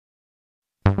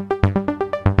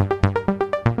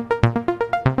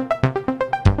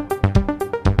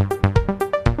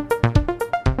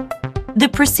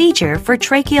Procedure for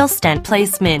tracheal stent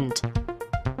placement.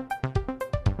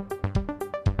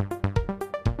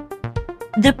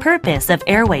 The purpose of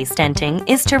airway stenting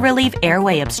is to relieve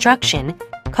airway obstruction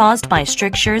caused by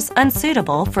strictures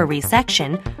unsuitable for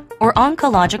resection or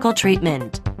oncological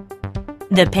treatment.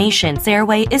 The patient's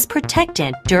airway is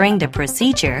protected during the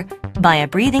procedure by a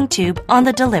breathing tube on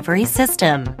the delivery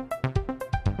system.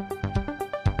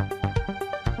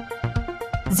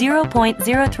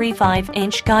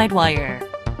 0.035-inch guide wire.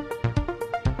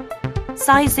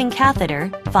 Sizing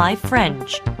catheter 5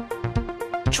 French.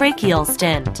 Tracheal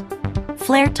stent.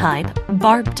 Flare type,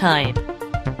 barb type.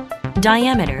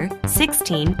 Diameter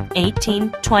 16, 18,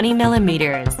 20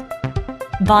 millimeters.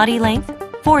 Body length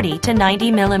 40 to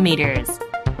 90 millimeters.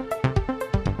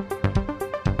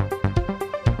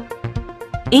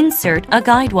 Insert a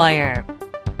guide wire.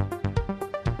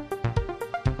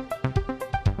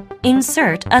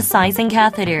 Insert a sizing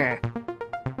catheter.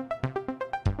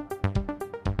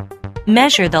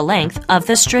 Measure the length of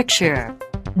the stricture.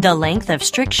 The length of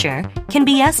stricture can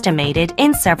be estimated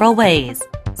in several ways,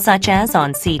 such as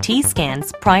on CT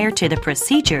scans prior to the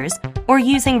procedures or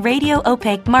using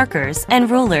radio-opaque markers and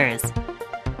rulers.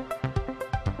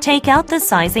 Take out the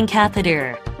sizing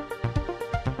catheter.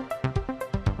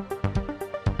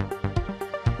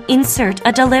 Insert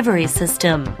a delivery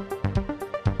system.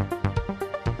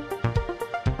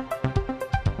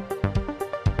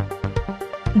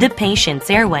 The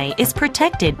patient's airway is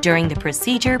protected during the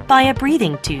procedure by a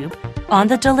breathing tube on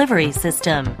the delivery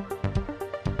system.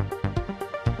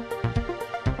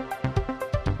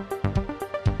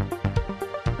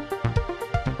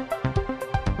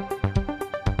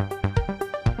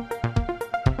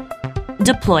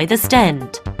 Deploy the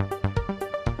stent.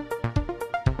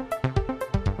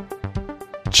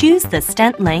 Choose the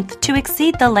stent length to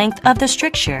exceed the length of the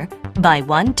stricture by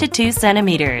 1 to 2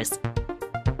 centimeters.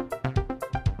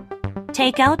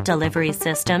 Take out delivery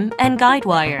system and guide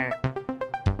wire.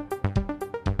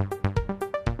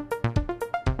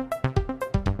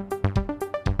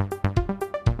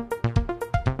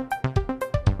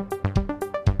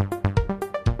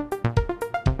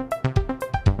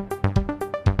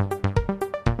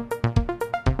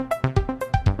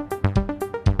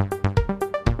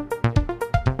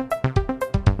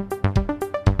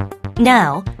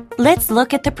 Now, let's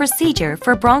look at the procedure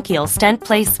for bronchial stent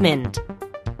placement.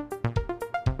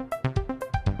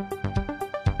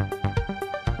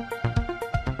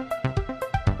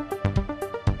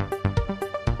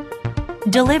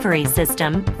 Delivery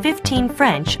system 15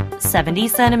 French, 70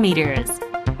 centimeters.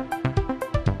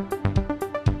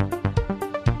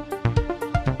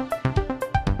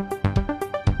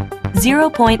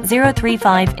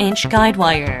 .035-inch guide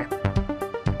wire.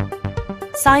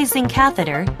 Sizing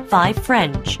catheter 5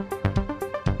 French.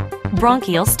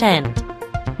 Bronchial stent.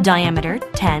 Diameter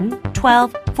 10,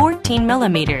 12, 14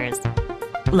 millimeters.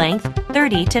 Length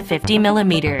 30 to 50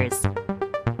 millimeters.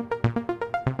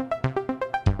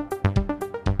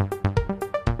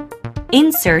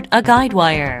 Insert a guide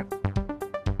wire.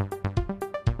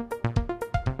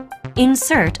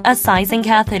 Insert a sizing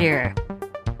catheter.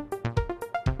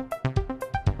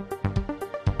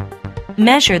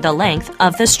 Measure the length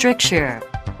of the stricture.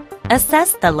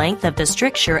 Assess the length of the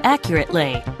stricture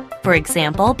accurately, for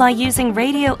example by using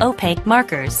radio-opaque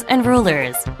markers and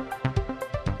rulers.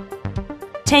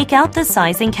 Take out the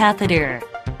sizing catheter.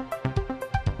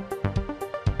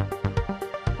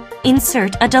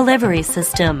 Insert a delivery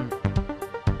system.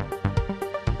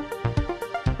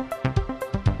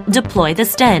 Deploy the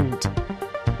stent.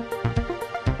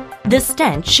 The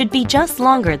stent should be just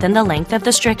longer than the length of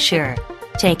the stricture,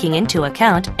 taking into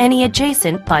account any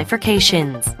adjacent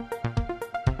bifurcations.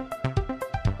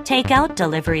 Take out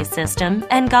delivery system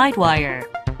and guide wire.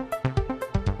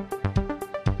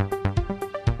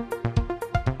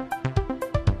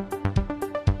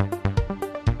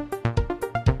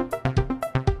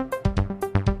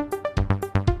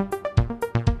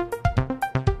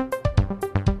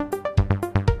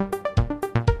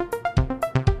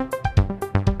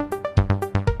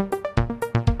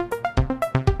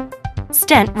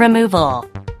 Stent removal.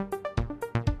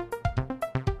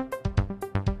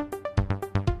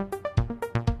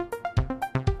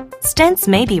 Stents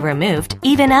may be removed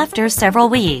even after several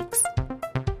weeks.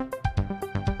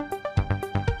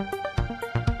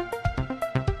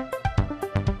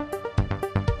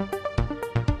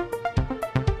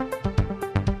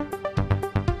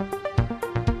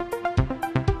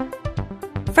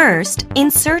 First,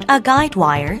 insert a guide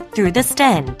wire through the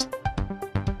stent.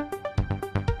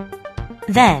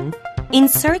 Then,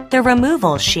 insert the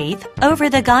removal sheath over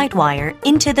the guide wire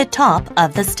into the top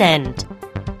of the stent.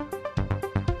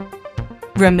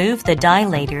 Remove the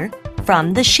dilator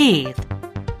from the sheath.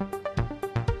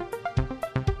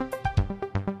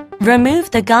 Remove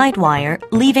the guide wire,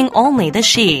 leaving only the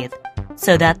sheath,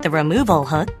 so that the removal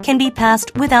hook can be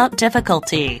passed without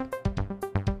difficulty.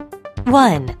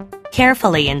 1.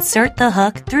 Carefully insert the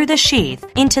hook through the sheath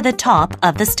into the top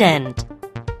of the stent.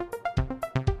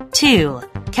 2.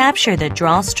 Capture the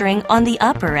drawstring on the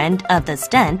upper end of the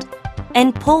stent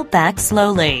and pull back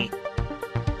slowly.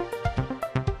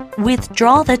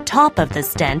 Withdraw the top of the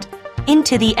stent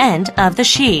into the end of the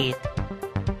sheath.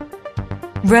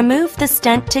 Remove the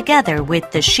stent together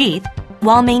with the sheath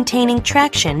while maintaining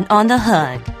traction on the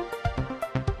hook.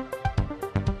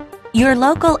 Your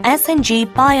local S&G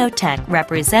Biotech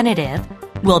representative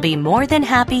will be more than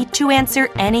happy to answer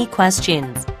any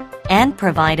questions and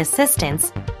provide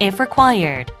assistance if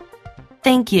required.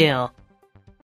 Thank you.